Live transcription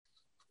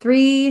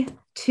Three,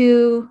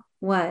 two,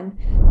 one.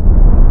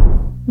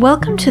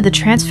 Welcome to the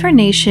Transfer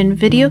Nation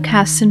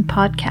videocast and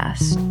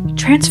podcast.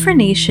 Transfer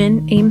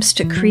Nation aims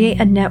to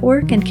create a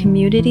network and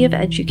community of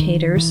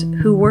educators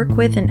who work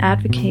with and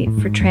advocate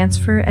for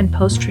transfer and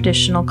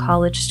post-traditional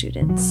college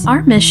students.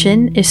 Our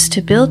mission is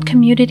to build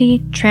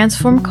community,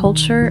 transform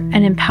culture,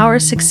 and empower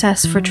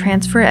success for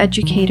transfer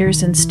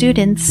educators and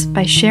students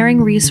by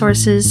sharing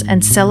resources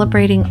and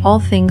celebrating all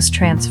things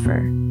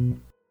transfer.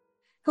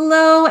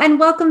 Hello, and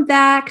welcome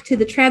back to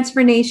the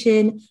Transfer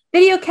Nation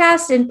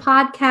videocast and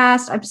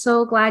podcast. I'm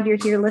so glad you're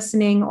here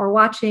listening or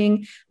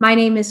watching. My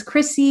name is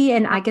Chrissy,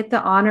 and I get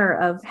the honor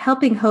of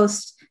helping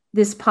host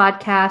this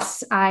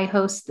podcast. I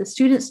host the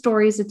Student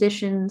Stories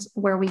editions,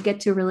 where we get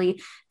to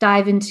really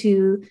dive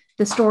into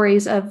the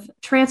stories of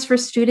transfer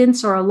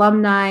students or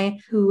alumni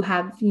who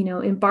have,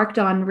 embarked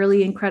on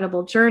really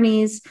incredible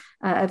journeys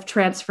of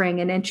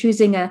transferring and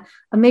choosing a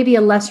maybe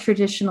a less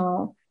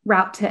traditional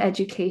route to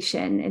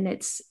education. And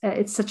it's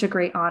such a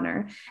great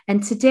honor.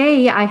 And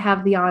today I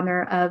have the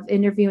honor of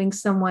interviewing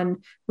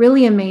someone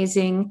really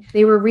amazing.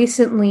 They were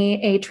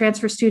recently a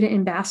transfer student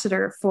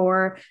ambassador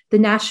for the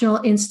National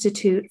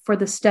Institute for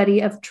the Study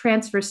of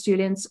Transfer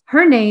Students.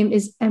 Her name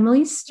is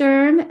Emily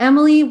Sturm.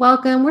 Emily,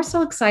 welcome. We're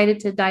so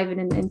excited to dive in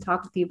and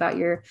talk with you about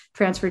your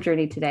transfer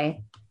journey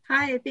today.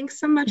 Hi, thanks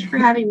so much for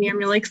having me. I'm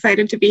really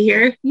excited to be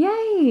here.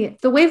 Yay.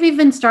 The way we've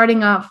been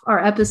starting off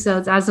our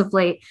episodes as of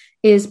late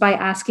is by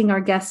asking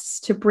our guests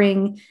to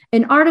bring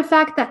an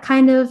artifact that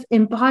kind of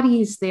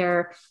embodies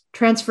their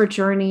transfer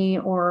journey,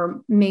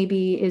 or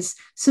maybe is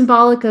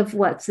symbolic of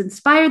what's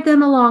inspired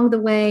them along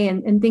the way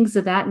and things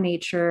of that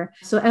nature.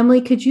 So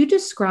Emily, could you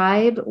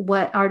describe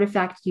what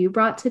artifact you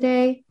brought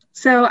today?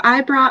 So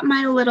I brought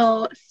my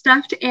little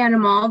stuffed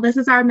animal. This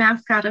is our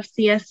mascot of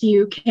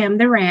CSU, Cam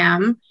the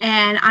Ram.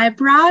 And I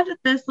brought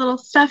this little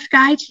stuffed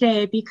guy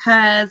today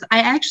because I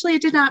actually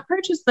did not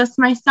purchase this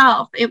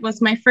myself. It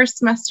was my first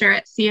semester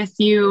at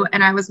CSU,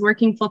 and I was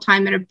working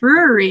full-time at a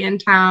brewery in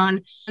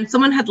town, and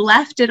someone had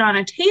left it on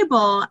a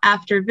table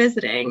after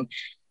visiting.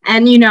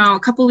 And, a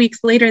couple weeks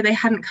later, they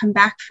hadn't come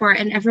back for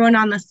it, and everyone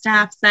on the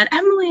staff said,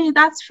 "Emily,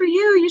 that's for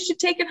you. You should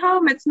take it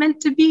home. It's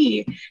meant to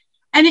be."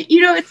 And,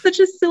 it's such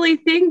a silly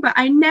thing, but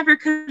I never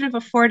could have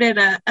afforded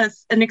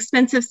an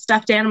expensive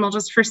stuffed animal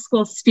just for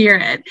school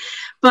spirit.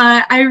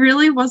 But I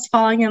really was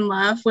falling in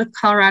love with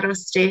Colorado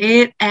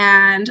State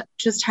and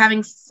just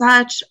having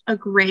such a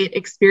great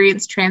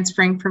experience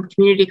transferring from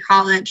community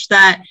college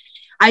that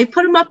I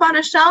put him up on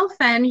a shelf,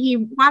 and he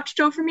watched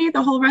over me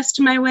the whole rest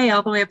of my way,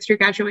 all the way up through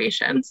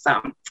graduation.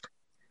 So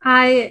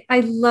I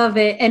love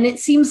it. And it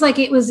seems like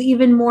it was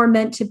even more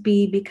meant to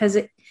be because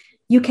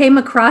you came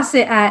across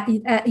it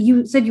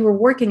you said you were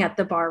working at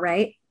the bar,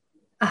 right?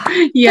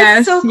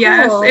 Yes, so cool.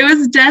 Yes. It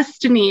was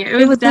destiny.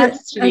 It was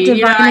destiny. A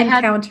divine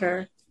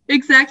encounter.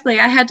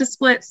 Exactly. I had to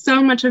split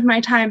so much of my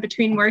time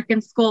between work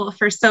and school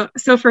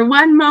so for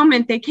one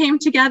moment they came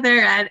together,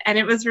 and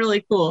it was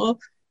really cool.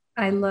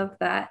 I love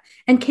that.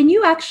 And can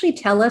you actually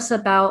tell us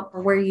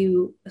about where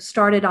you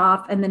started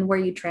off and then where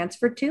you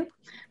transferred to?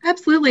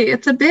 Absolutely.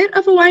 It's a bit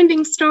of a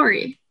winding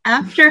story.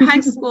 After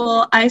high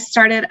school, I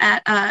started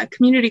at a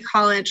community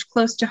college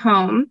close to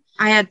home.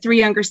 I had 3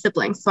 younger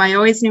siblings, so I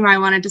always knew I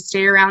wanted to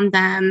stay around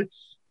them,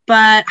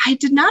 but I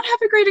did not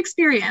have a great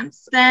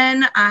experience.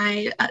 Then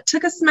I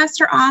took a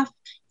semester off,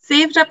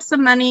 saved up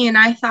some money, and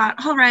I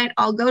thought, all right,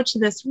 I'll go to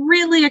this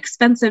really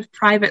expensive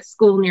private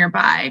school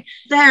nearby.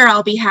 There,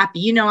 I'll be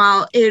happy.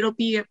 It'll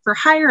be for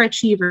higher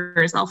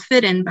achievers. I'll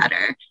fit in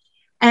better.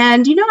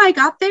 And, I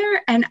got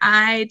there and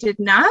I did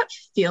not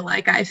feel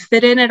like I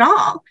fit in at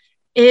all.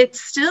 It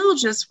still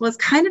just was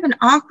kind of an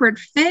awkward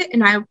fit,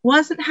 and I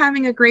wasn't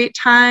having a great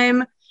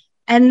time.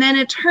 And then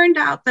it turned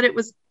out that it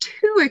was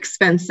too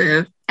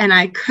expensive and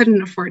I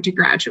couldn't afford to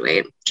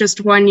graduate, just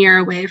 1 year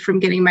away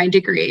from getting my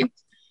degree.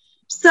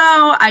 So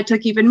I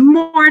took even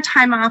more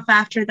time off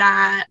after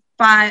that,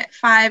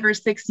 5 or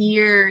 6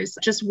 years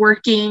just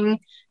working.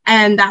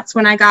 And that's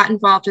when I got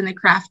involved in the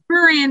craft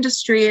brewery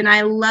industry. And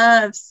I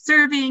love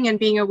serving and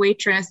being a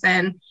waitress.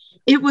 And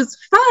it was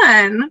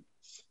fun,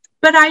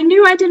 but I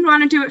knew I didn't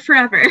want to do it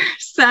forever.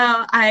 So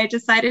I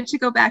decided to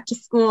go back to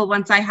school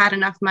once I had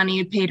enough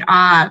money paid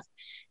off.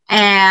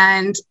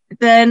 And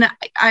then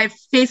I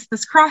faced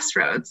this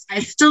crossroads. I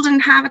still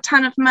didn't have a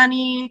ton of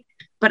money,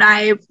 but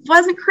I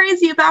wasn't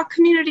crazy about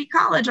community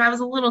college. I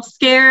was a little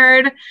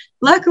scared.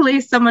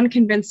 Luckily, someone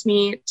convinced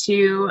me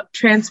to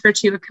transfer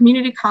to a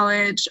community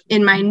college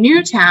in my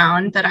new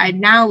town that I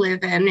now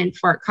live in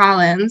Fort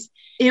Collins.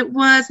 It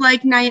was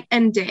like night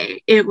and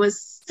day. It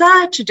was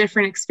such a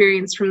different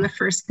experience from the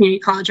first community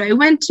college I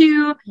went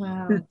to.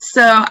 Wow.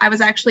 So I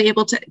was actually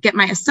able to get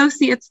my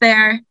associates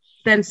there,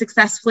 then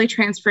successfully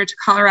transferred to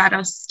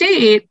Colorado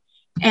State.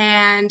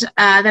 And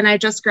then I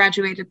just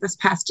graduated this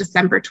past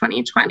December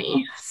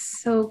 2020.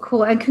 So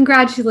cool. And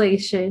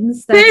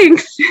congratulations. That's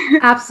Thanks.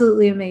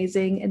 Absolutely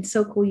amazing. And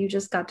so cool you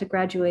just got to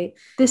graduate.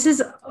 This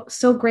is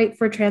so great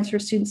for transfer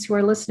students who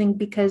are listening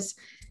because,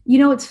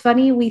 it's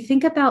funny. We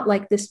think about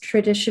like this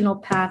traditional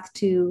path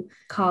to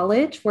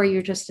college where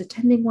you're just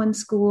attending one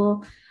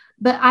school.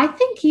 But I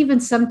think even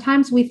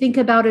sometimes we think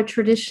about a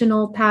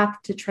traditional path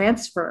to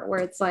transfer where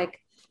it's like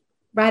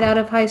right out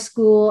of high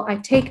school, I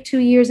take 2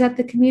 years at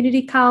the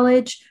community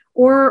college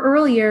or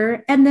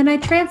earlier, and then I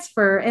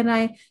transfer and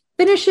I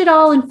finish it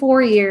all in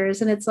 4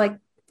 years. And it's like,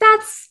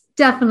 that's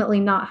definitely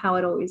not how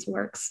it always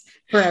works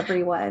for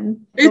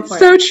everyone. It's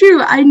so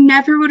true. I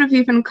never would have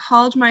even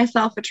called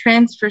myself a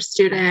transfer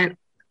student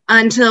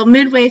until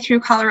midway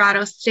through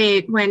Colorado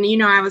State when,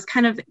 I was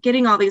kind of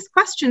getting all these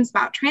questions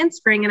about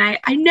transferring. And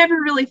I never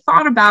really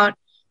thought about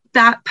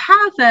that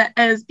path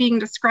as being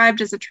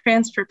described as a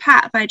transfer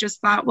path. I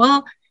just thought,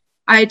 well,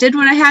 I did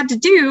what I had to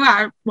do.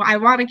 I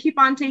want to keep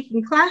on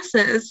taking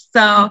classes.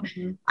 So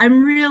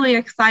I'm really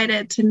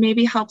excited to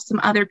maybe help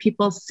some other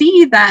people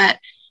see that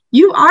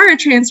you are a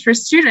transfer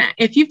student.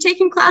 If you've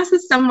taken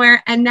classes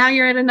somewhere and now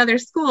you're at another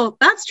school,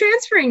 that's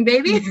transferring,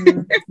 baby.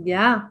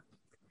 Yeah.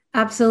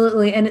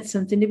 Absolutely. And it's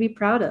something to be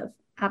proud of.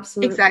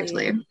 Absolutely.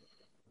 Exactly.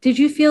 Did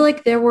you feel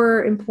like there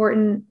were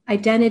important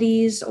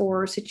identities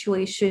or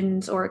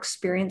situations or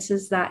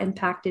experiences that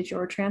impacted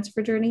your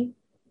transfer journey?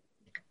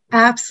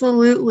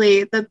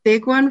 Absolutely. The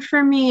big one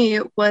for me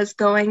was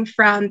going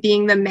from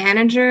being the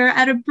manager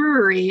at a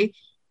brewery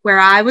where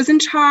I was in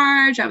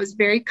charge. I was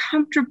very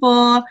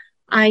comfortable.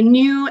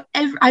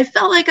 I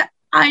felt like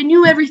I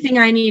knew everything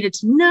I needed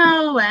to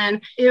know.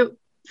 And it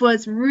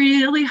was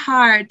really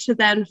hard to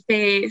then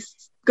face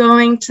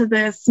going to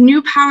this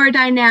new power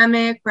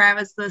dynamic where I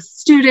was the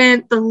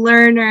student, the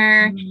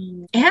learner,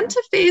 and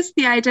to face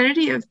the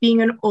identity of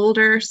being an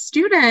older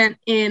student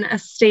in a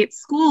state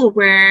school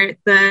where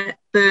the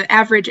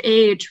average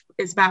age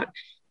is about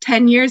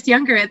 10 years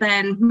younger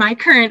than my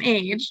current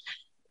age.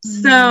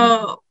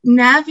 So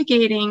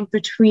navigating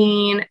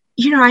between,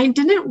 I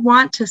didn't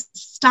want to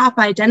stop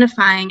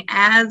identifying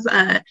as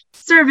a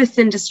service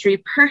industry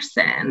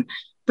person,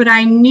 but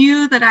I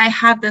knew that I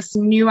had this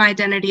new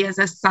identity as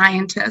a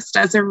scientist,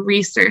 as a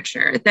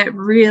researcher that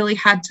really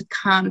had to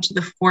come to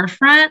the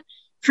forefront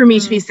for me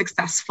to be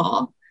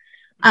successful.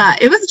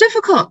 It was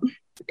difficult.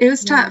 It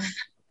was tough.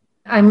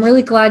 I'm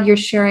really glad you're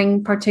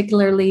sharing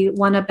particularly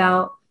one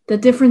about the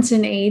difference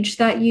in age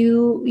that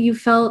you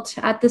felt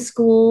at the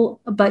school,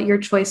 but your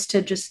choice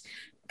to just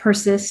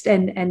persist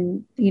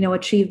and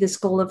achieve this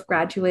goal of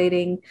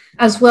graduating,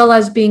 as well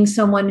as being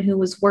someone who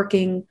was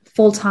working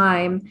full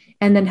time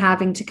and then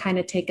having to kind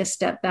of take a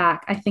step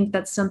back. I think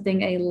that's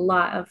something a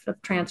lot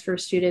of transfer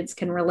students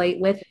can relate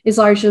with, is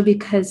largely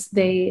because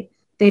they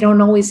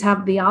don't always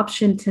have the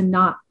option to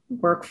not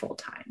work full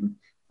time.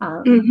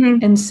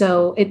 And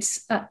so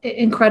it's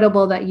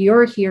incredible that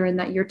you're here and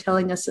that you're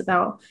telling us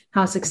about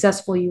how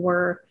successful you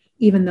were,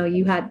 even though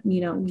you had,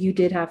 you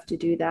did have to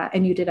do that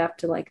and you did have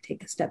to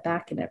take a step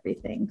back and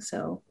everything.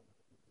 So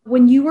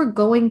when you were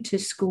going to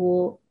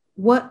school,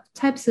 what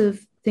types of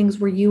things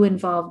were you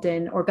involved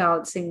in or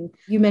balancing?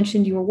 You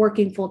mentioned you were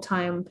working full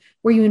time.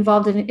 Were you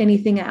involved in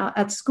anything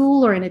at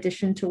school or in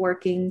addition to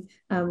working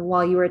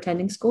while you were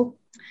attending school?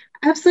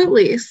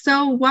 Absolutely.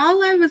 So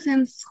while I was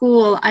in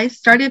school, I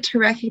started to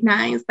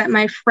recognize that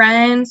my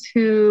friends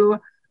who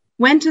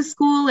went to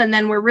school and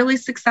then were really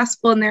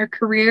successful in their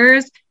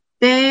careers,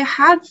 they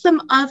had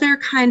some other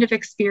kind of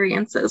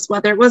experiences,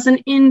 whether it was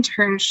an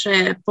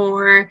internship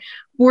or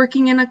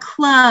working in a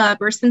club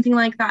or something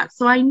like that.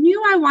 So I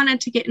knew I wanted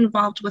to get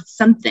involved with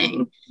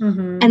something.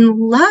 And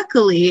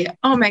luckily,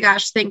 oh my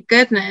gosh, thank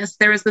goodness,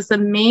 there was this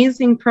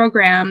amazing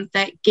program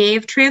that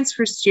gave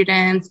transfer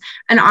students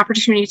an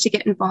opportunity to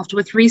get involved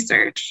with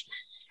research.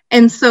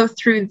 And so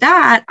through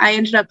that, I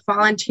ended up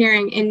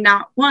volunteering in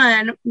not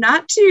one,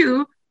 not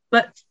two,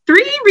 but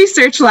 3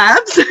 research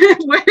labs,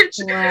 which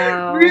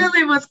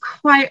really was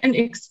quite an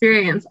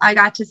experience. I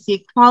got to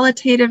see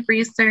qualitative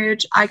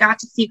research. I got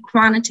to see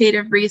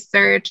quantitative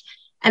research.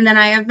 And then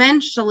I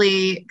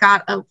eventually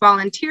got a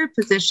volunteer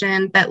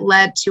position that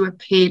led to a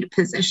paid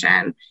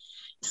position.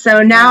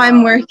 So now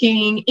I'm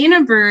working in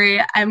a brewery.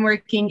 I'm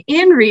working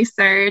in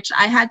research.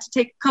 I had to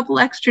take a couple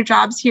extra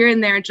jobs here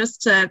and there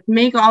just to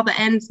make all the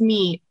ends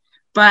meet.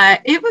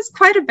 But it was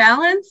quite a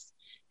balance.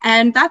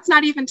 And that's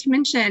not even to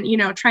mention,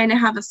 trying to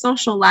have a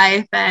social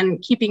life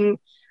and keeping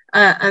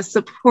a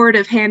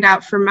supportive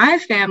handout for my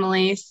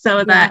family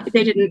so that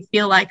they didn't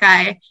feel like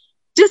I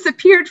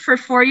disappeared for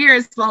 4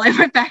 years while I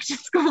went back to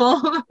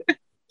school.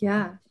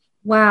 Yeah.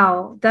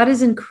 Wow. That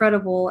is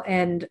incredible.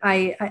 And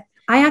I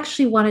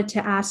actually wanted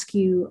to ask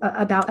you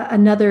about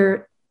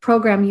another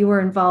program you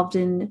were involved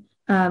in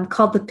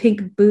called the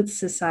Pink Boots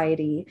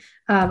Society.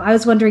 I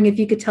was wondering if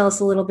you could tell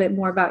us a little bit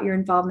more about your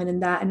involvement in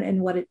that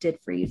and what it did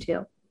for you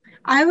too.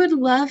 I would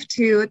love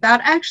to.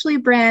 That actually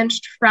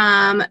branched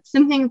from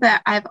something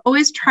that I've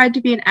always tried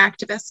to be an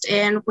activist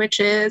in, which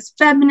is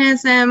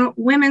feminism,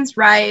 women's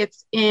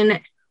rights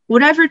in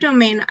whatever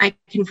domain I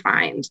can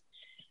find.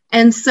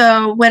 And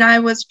so when I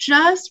was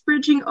just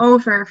bridging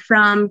over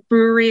from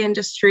brewery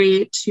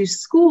industry to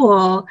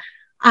school,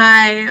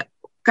 I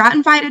got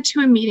invited to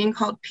a meeting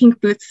called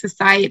Pink Boots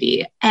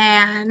Society.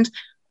 And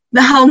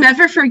I'll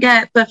never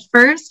forget the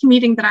first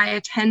meeting that I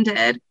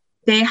attended.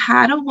 they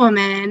had a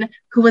woman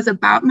who was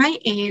about my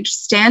age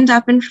stand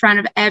up in front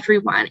of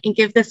everyone and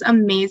give this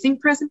amazing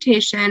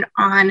presentation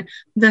on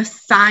the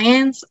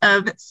science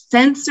of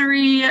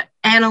sensory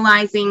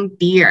analyzing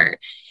beer.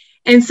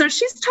 And so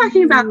she's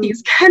talking about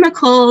these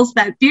chemicals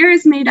that beer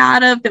is made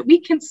out of that we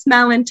can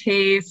smell and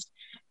taste.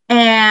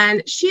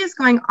 And she is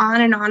going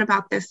on and on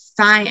about this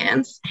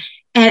science.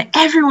 And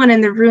everyone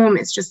in the room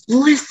is just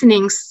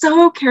listening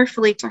so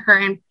carefully to her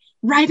and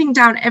writing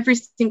down every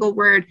single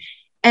word.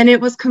 And it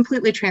was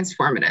completely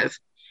transformative.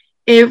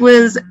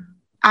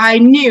 I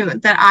knew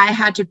that I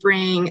had to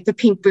bring the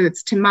Pink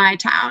Boots to my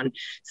town.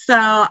 So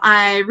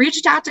I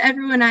reached out to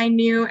everyone I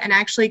knew and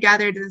actually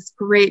gathered this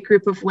great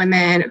group of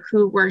women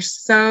who were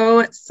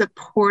so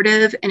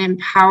supportive and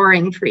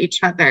empowering for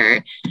each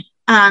other,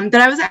 that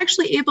I was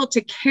actually able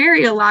to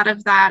carry a lot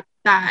of that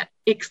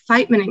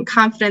excitement and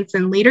confidence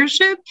and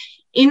leadership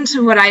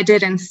into what I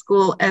did in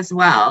school as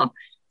well.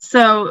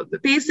 So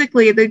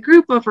basically, the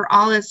group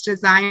overall is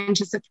designed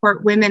to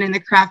support women in the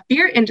craft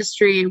beer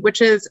industry,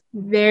 which is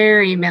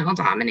very male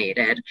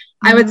dominated.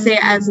 I would say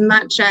as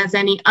much as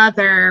any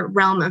other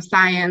realm of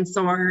science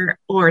or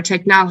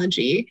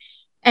technology.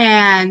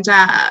 And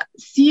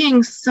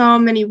seeing so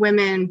many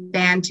women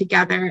band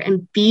together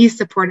and be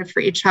supportive for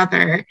each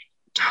other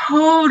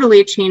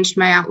totally changed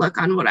my outlook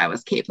on what I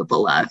was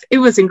capable of. It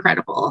was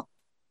incredible.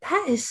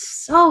 That is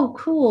so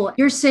cool.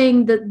 You're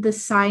saying that the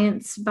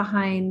science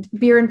behind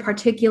beer in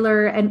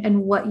particular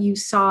and what you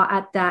saw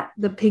at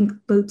the Pink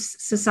Boots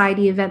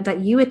Society event that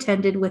you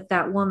attended with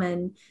that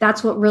woman,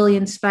 that's what really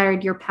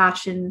inspired your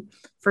passion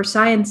for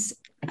science.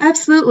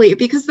 Absolutely.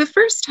 Because the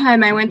first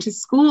time I went to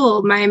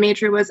school, my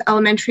major was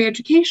elementary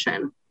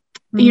education.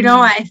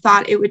 I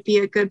thought it would be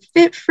a good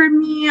fit for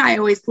me. I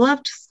always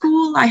loved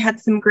school. I had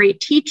some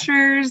great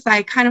teachers.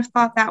 I kind of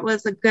thought that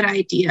was a good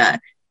idea.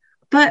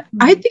 But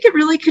I think it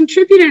really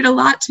contributed a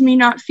lot to me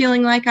not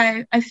feeling like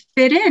I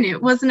fit in.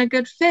 It wasn't a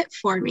good fit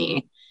for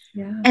me.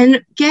 Yeah.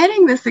 And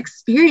getting this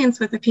experience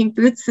with the Pink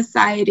Boots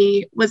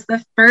Society was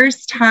the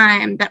first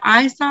time that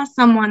I saw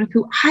someone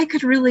who I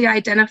could really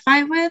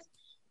identify with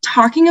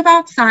talking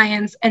about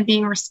science and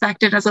being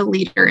respected as a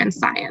leader in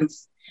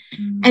science.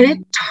 And it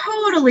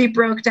totally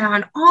broke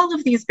down all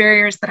of these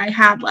barriers that I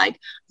had, like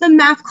the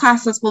math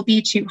classes will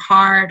be too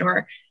hard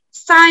or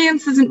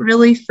science isn't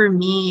really for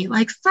me.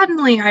 Like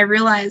suddenly I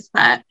realized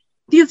that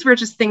these were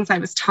just things I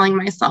was telling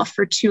myself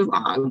for too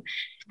long.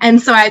 And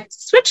so I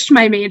switched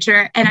my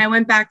major and I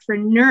went back for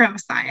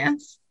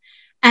neuroscience.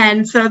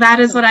 And so that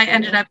is what I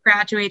ended up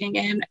graduating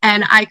in.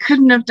 And I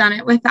couldn't have done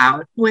it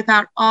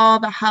without all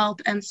the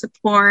help and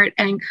support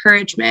and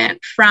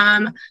encouragement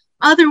from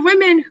other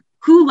women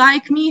who,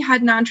 like me,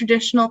 had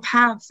non-traditional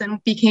paths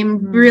and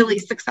became really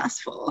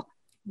successful.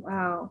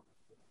 Wow.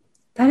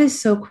 That is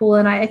so cool.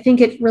 And I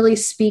think it really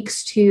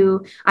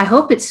I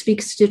hope it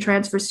speaks to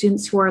transfer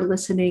students who are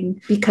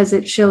listening, because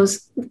it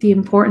shows the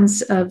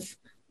importance of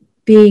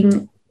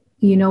being,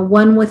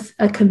 one with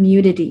a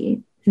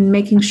community and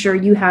making sure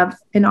you have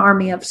an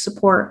army of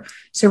support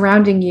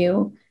surrounding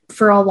you.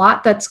 For a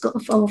lot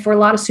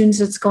of students,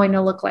 it's going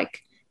to look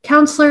like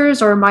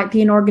counselors, or it might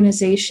be an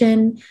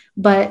organization,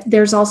 but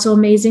there's also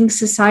amazing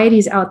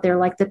societies out there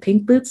like the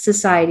Pink Boots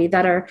Society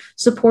that are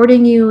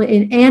supporting you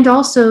and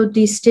also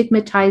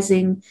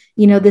destigmatizing,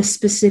 this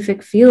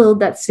specific field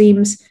that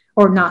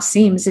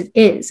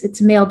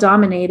it's male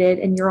dominated,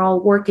 and you're all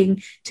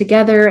working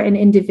together and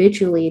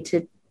individually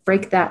to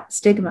break that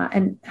stigma.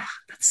 And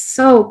that's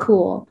so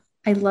cool.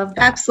 I love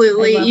that.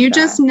 Absolutely. You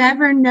just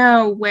never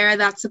know where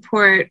that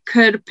support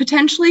could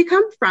potentially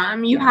come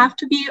from. You have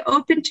to be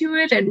open to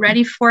it and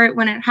ready for it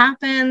when it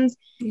happens.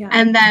 Yeah.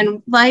 And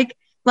then like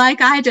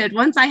I did,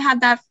 once I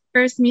had that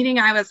first meeting,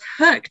 I was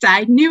hooked.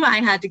 I knew I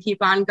had to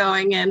keep on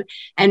going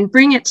and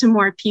bring it to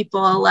more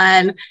people.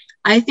 And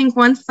I think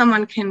once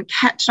someone can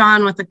catch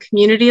on with a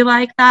community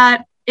like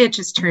that, it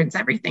just turns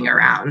everything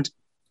around.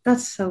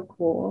 That's so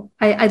cool.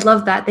 I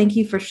love that. Thank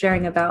you for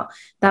sharing about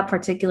that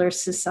particular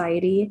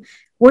society.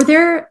 Were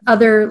there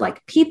other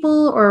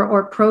people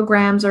or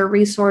programs or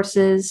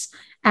resources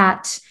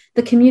at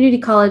the community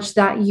college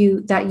that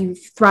you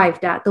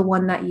thrived at, the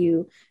one that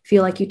you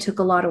feel like you took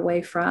a lot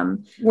away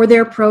from? Were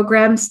there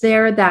programs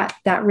there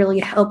that really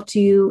helped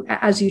you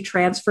as you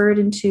transferred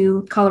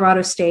into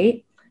Colorado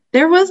State?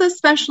 There was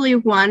especially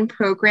one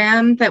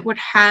program that would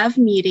have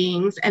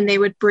meetings and they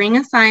would bring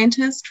a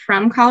scientist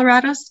from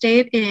Colorado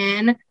State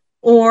in,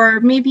 or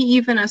maybe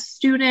even a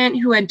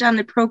student who had done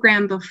the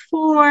program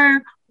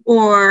before,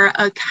 or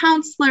a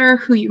counselor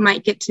who you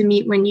might get to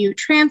meet when you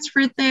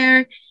transferred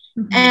there.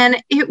 Mm-hmm.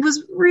 And it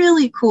was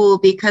really cool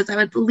because I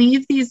would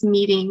leave these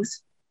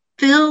meetings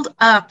filled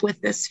up with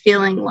this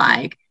feeling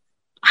like,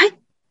 I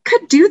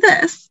could do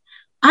this.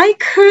 I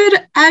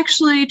could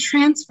actually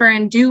transfer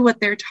and do what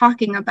they're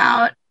talking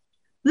about.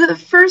 The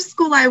first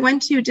school I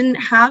went to didn't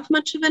have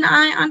much of an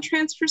eye on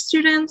transfer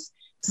students.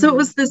 So it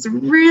was this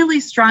really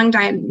strong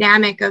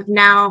dynamic of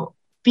now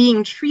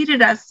being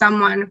treated as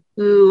someone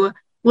who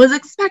was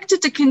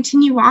expected to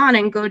continue on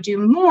and go do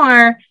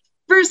more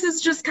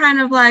versus just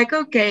kind of like,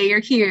 okay, you're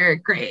here,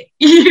 great.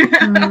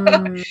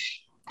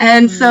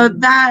 And so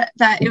that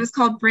it was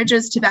called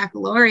Bridges to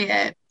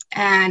Baccalaureate.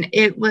 And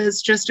it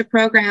was just a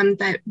program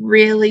that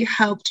really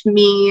helped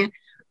me.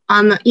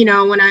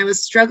 When I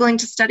was struggling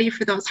to study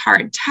for those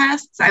hard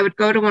tests, I would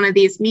go to one of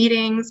these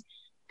meetings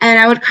and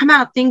I would come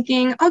out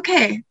thinking,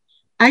 okay,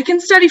 I can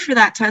study for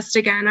that test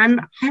again.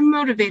 I'm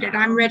motivated.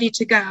 I'm ready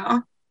to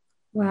go.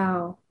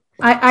 Wow.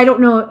 I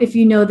don't know if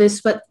you know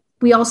this, but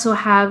we also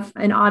have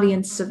an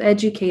audience of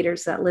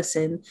educators that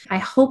listen. I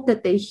hope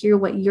that they hear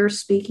what you're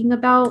speaking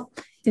about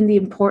in the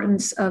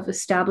importance of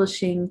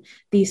establishing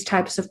these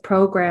types of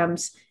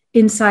programs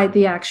inside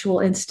the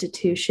actual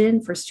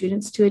institution for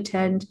students to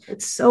attend.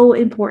 It's so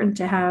important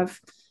to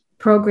have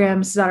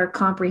programs that are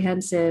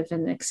comprehensive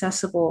and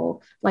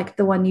accessible, like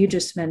the one you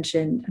just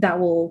mentioned, that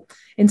will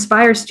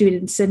inspire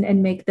students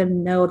and make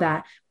them know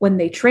that when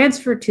they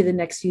transfer to the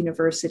next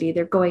university,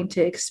 they're going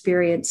to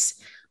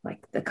experience like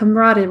the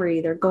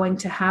camaraderie, they're going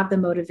to have the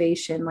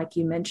motivation, like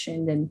you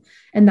mentioned,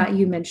 and that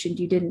you mentioned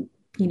you didn't,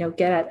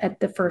 get at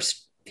the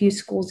first few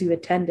schools you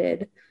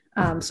attended.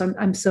 So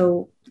I'm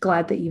so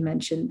glad that you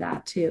mentioned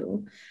that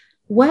too.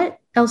 What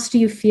else do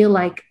you feel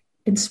like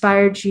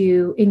inspired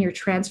you in your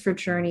transfer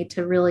journey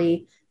to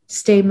really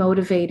stay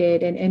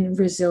motivated and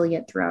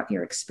resilient throughout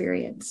your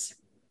experience?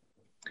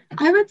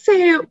 I would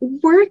say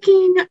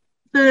working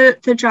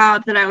the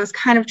job that I was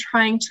kind of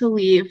trying to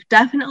leave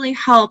definitely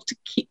helped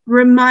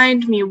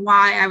remind me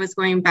why I was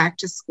going back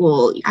to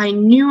school. I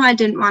knew I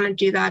didn't want to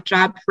do that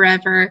job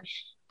forever.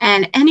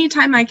 And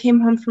anytime I came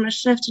home from a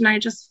shift and I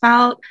just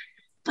felt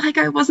like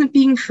I wasn't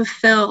being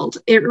fulfilled,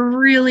 it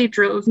really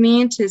drove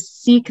me to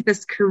seek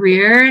this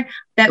career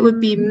that would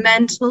be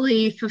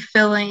mentally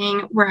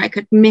fulfilling, where I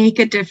could make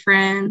a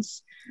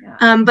difference.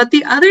 Yeah. But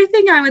the other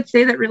thing I would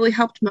say that really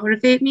helped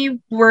motivate me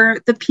were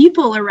the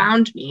people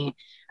around me.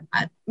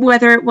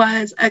 Whether it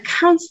was a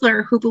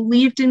counselor who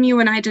believed in me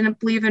when I didn't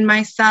believe in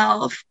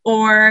myself,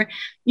 or,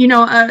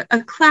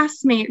 a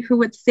classmate who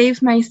would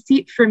save my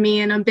seat for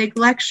me in a big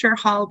lecture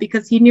hall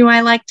because he knew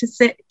I liked to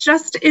sit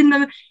just in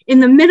the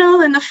middle,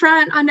 in the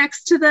front,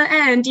 next to the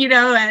end,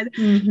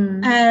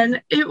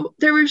 and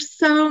there were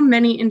so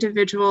many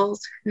individuals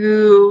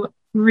who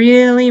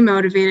really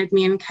motivated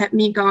me and kept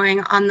me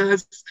going on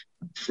those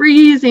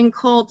freezing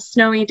cold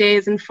snowy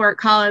days in Fort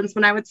Collins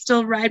when I would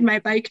still ride my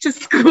bike to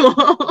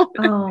school.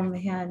 Oh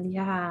man,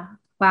 yeah.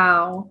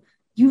 Wow.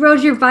 You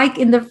rode your bike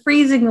in the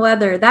freezing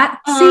weather.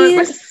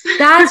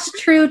 That's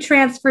true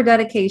transfer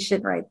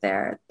dedication right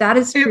there. That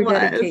is true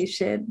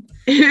dedication.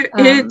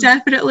 It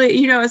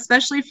definitely,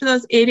 especially for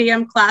those 8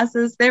 a.m.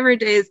 classes, there were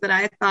days that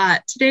I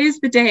thought, today's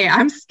the day,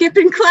 I'm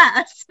skipping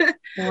class.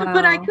 Wow.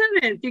 But I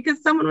couldn't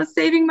because someone was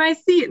saving my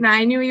seat and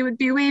I knew he would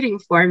be waiting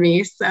for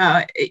me.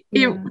 So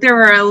there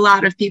were a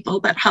lot of people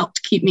that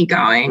helped keep me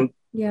going.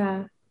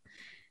 Yeah.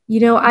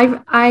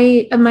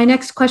 My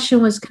next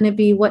question was going to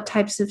be, what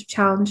types of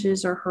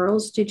challenges or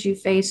hurdles did you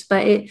face?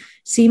 But it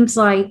seems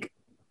like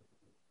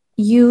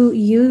you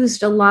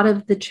used a lot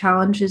of the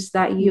challenges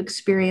that you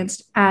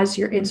experienced as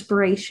your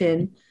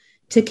inspiration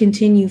to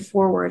continue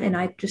forward. And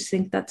I just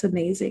think that's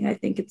amazing. I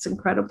think it's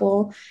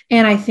incredible.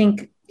 And I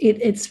think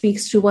it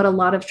speaks to what a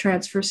lot of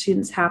transfer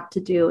students have to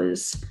do.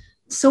 Is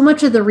so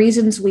much of the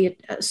reasons we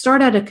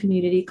start at a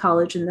community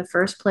college in the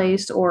first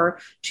place or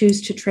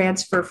choose to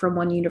transfer from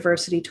one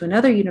university to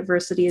another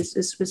university is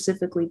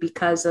specifically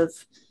because of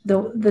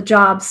the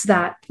jobs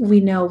that we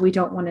know we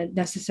don't want to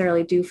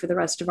necessarily do for the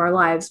rest of our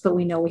lives, but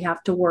we know we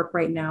have to work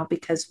right now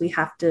because we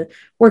have to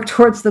work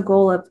towards the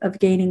goal of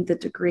gaining the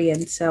degree.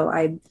 And so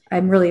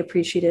I'm really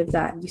appreciative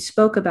that you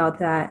spoke about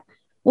that.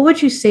 What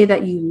would you say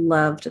that you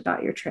loved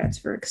about your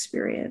transfer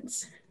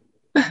experience?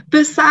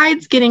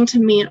 Besides getting to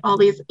meet all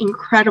these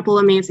incredible,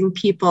 amazing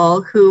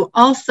people who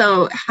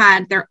also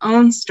had their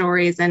own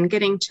stories and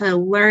getting to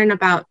learn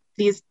about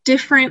these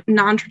different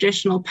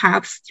non-traditional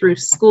paths through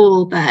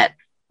school that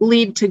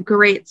lead to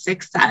great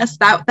success.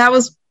 That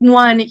was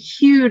one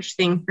huge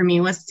thing for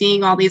me, was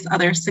seeing all these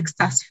other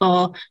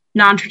successful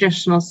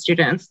non-traditional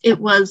students. It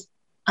was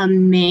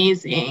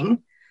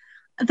amazing.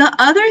 The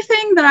other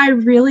thing that I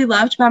really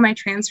loved about my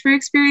transfer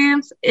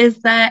experience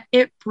is that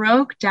it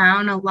broke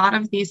down a lot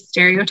of these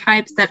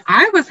stereotypes that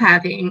I was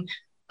having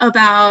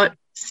about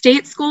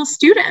state school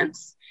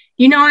students.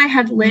 I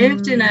had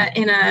lived in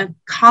a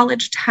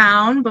college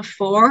town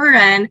before,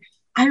 and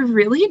I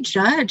really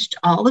judged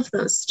all of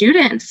those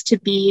students to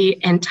be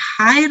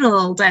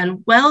entitled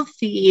and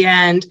wealthy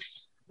and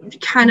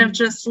kind of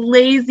just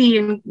lazy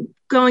and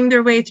going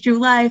their way through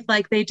life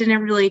like they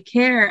didn't really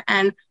care.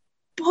 And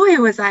boy,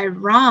 was I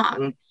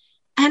wrong.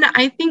 And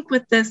I think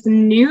with this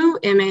new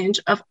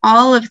image of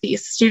all of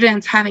these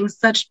students having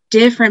such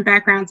different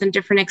backgrounds and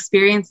different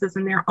experiences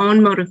and their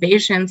own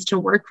motivations to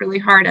work really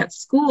hard at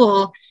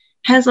school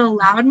has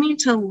allowed me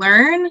to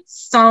learn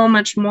so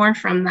much more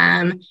from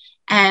them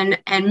and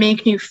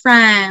make new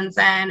friends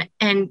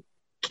and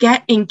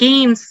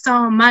gain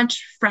so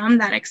much from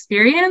that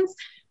experience,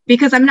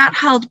 because I'm not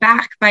held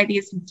back by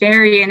these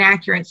very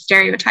inaccurate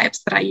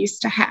stereotypes that I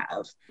used to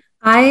have.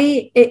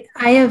 I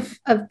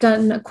have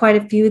done quite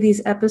a few of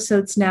these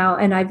episodes now,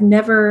 and I've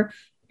never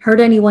heard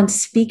anyone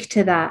speak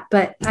to that,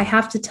 but I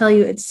have to tell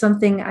you, it's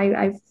something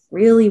I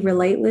really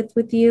relate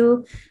with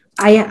you.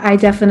 I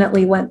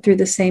definitely went through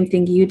the same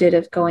thing you did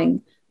of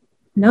going,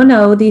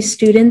 no, these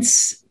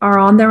students are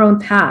on their own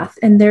path,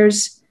 and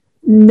there's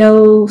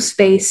no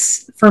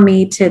space for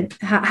me to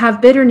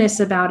have bitterness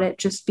about it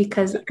just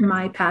because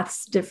my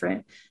path's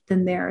different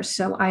than theirs.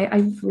 So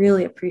I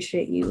really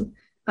appreciate you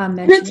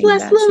mentioning and it's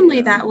less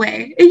lonely that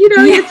way.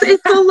 Yeah.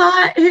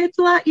 It's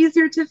a lot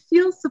easier to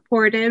feel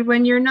supported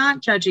when you're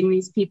not judging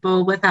these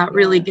people without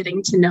really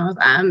getting to know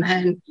them.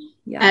 And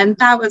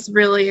that was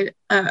really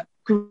a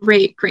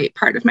great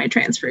part of my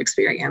transfer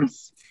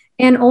experience.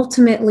 And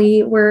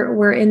ultimately,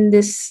 we're in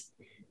this,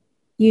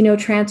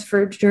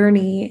 transfer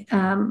journey,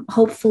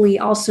 hopefully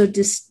also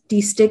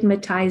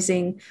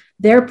destigmatizing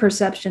their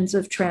perceptions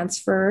of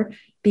transfer,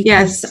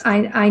 because yes.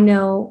 I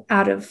know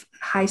out of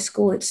high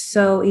school, it's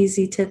so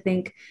easy to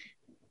think.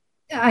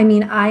 I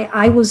mean,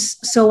 I was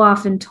so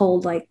often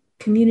told, like,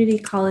 community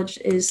college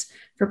is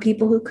for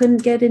people who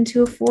couldn't get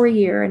into a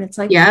 4-year, and it's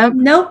like,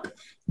 nope.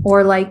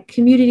 Or like,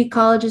 community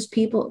college is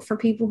for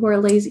people who are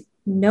lazy.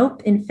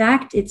 Nope. In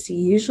fact, it's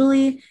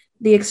usually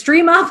the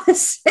extreme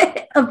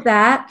opposite of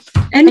that.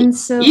 And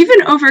so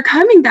even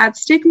overcoming that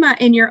stigma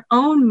in your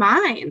own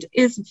mind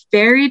is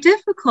very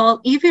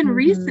difficult. Even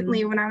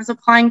recently, when I was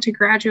applying to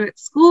graduate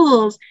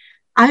schools,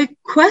 I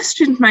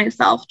questioned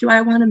myself, do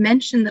I want to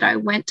mention that I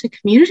went to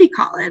community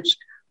college?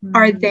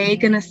 Are they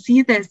going to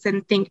see this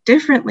and think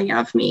differently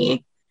of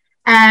me?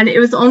 And it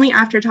was only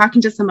after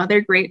talking to some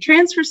other great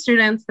transfer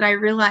students that I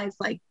realized,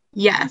 like,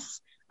 yes,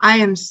 I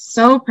am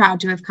so proud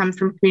to have come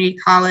from community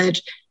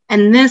college.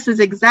 And this is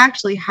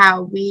exactly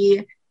how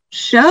we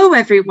show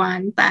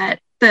everyone that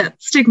the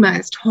stigma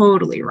is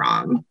totally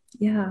wrong.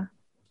 Yeah,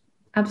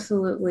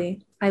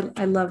 absolutely. I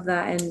love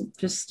that. And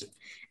just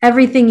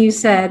everything you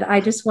said, I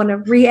just want to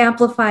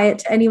re-amplify it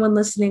to anyone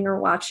listening or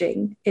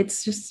watching.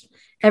 It's just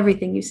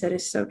everything you said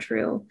is so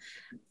true.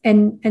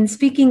 And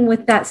speaking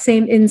with that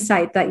same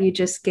insight that you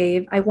just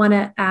gave, I want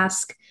to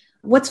ask,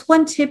 what's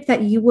one tip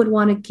that you would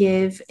want to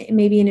give,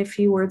 maybe in a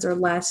few words or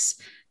less,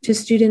 to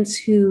students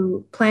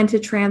who plan to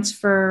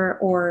transfer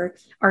or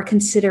are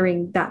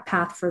considering that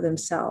path for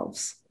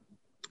themselves?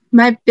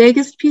 My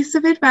biggest piece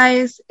of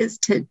advice is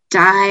to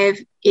dive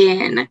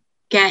in,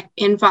 get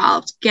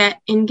involved, get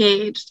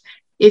engaged.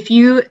 If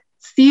you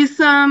see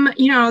some,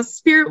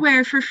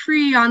 spiritware for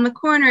free on the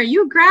corner,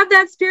 you grab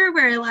that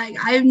spiritware. Like,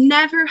 I've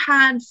never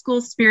had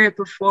school spirit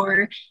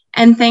before.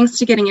 And thanks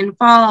to getting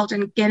involved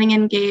and getting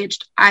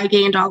engaged, I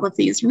gained all of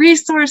these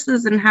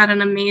resources and had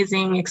an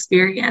amazing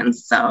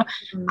experience. So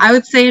I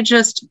would say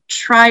just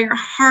try your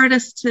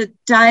hardest to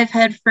dive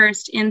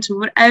headfirst into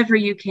whatever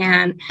you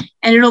can,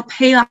 and it'll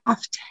pay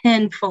off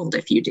tenfold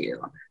if you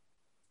do.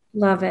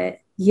 Love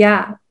it.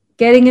 Yeah.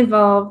 Getting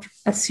involved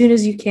as soon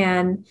as you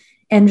can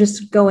and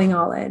just going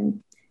all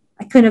in.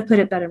 I couldn't have put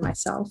it better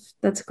myself.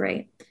 That's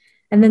great.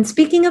 And then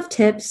speaking of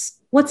tips,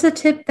 what's a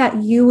tip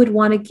that you would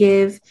want to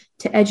give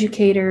to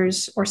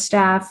educators or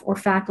staff or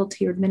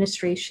faculty or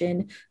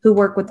administration who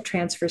work with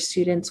transfer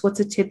students?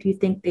 What's a tip you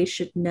think they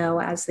should know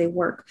as they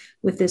work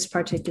with this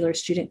particular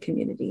student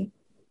community?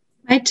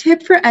 My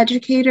tip for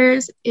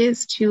educators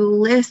is to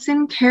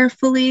listen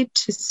carefully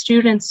to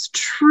students'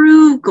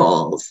 true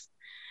goals,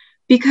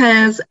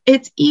 because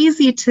it's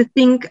easy to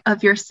think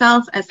of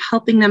yourself as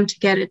helping them to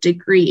get a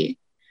degree.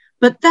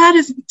 But that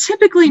is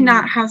typically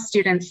not how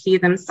students see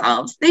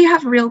themselves. They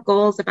have real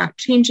goals about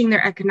changing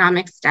their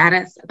economic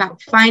status,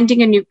 about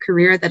finding a new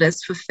career that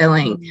is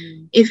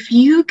fulfilling. If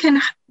you can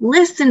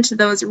listen to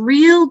those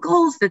real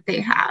goals that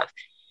they have,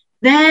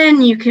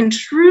 then you can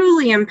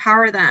truly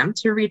empower them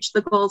to reach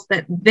the goals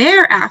that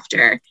they're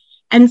after.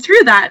 And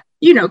through that,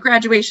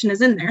 graduation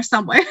is in there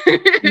somewhere.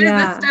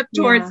 The step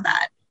towards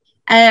that.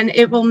 And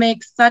it will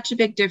make such a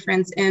big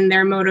difference in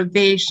their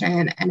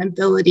motivation and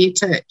ability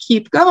to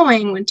keep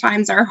going when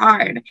times are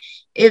hard,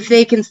 if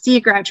they can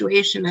see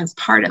graduation as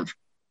part of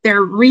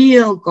their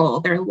real goal,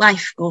 their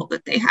life goal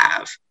that they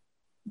have.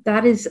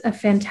 That is a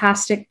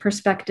fantastic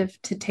perspective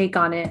to take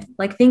on it.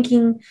 Like,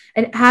 thinking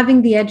and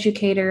having the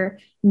educator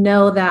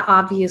know that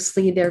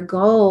obviously their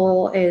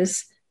goal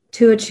is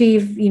to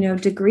achieve,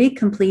 degree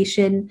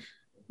completion,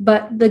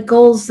 but the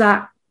goals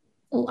that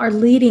are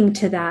leading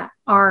to that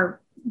are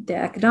the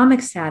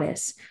economic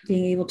status,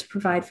 being able to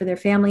provide for their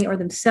family or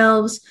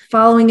themselves,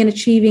 following and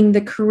achieving the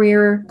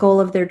career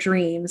goal of their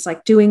dreams,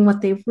 like doing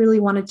what they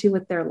really want to do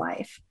with their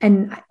life.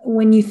 And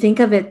when you think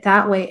of it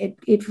that way,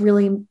 it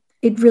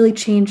really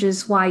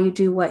changes why you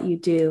do what you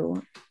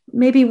do.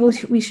 Maybe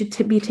we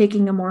should be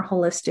taking a more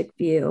holistic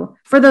view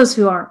for those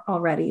who aren't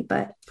already,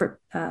 but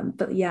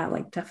yeah,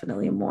 like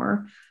definitely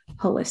more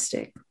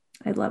holistic.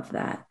 I love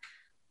that.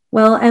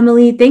 Well,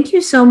 Emily, thank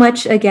you so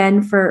much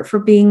again for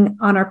being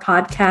on our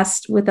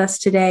podcast with us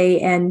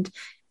today. And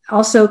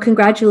also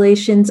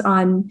congratulations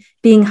on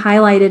being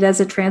highlighted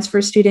as a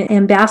transfer student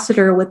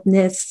ambassador with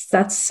NIST.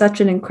 That's such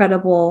an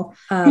incredible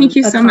thank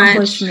you so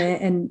accomplishment.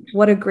 Much. And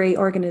what a great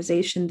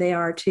organization they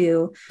are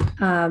too.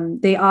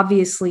 They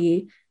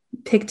obviously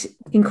picked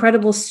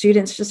incredible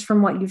students just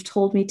from what you've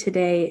told me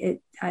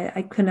today.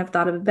 I couldn't have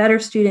thought of a better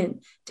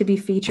student to be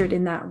featured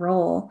in that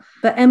role.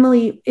 But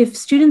Emily, if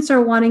students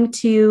are wanting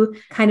to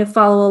kind of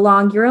follow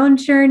along your own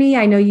journey,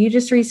 I know you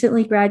just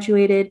recently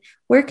graduated,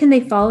 where can they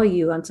follow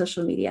you on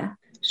social media?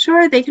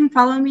 Sure, they can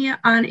follow me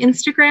on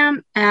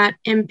Instagram at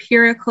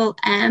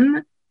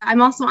EmpiricalM.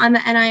 I'm also on the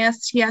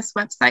NISTS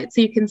website, so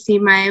you can see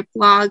my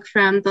blog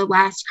from the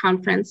last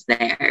conference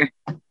there.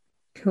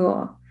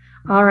 Cool.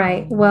 All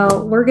right.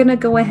 Well, we're going to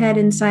go ahead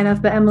and sign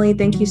off. But Emily,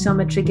 thank you so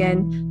much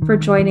again for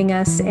joining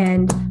us.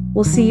 And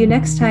we'll see you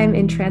next time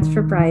in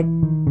Transfer Pride.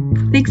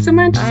 Thanks so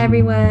much. Bye,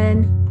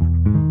 everyone.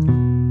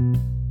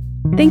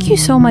 Thank you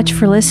so much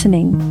for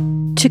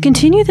listening. To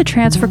continue the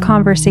transfer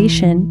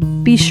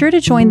conversation, be sure to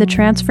join the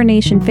Transfer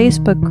Nation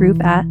Facebook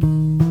group at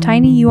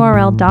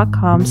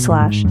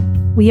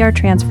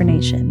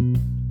tinyurl.com/wearetransfernation.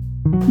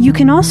 You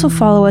can also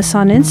follow us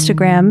on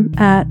Instagram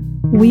at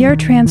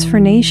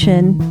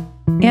wearetransfernation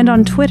and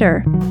on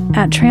Twitter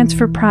at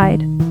Transfer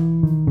Pride.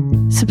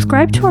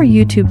 Subscribe to our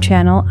YouTube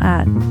channel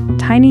at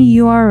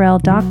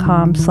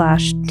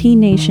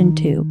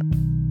tinyurl.com/tnationtube.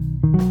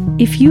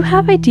 If you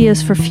have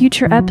ideas for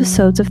future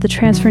episodes of the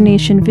Transfer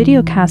Nation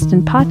videocast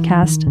and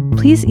podcast,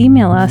 please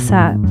email us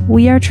at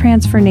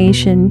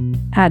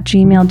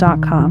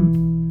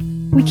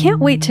wearetransfernation@gmail.com. We can't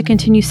wait to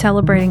continue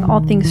celebrating all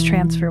things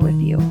transfer with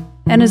you.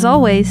 And as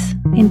always,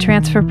 in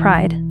Transfer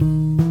Pride.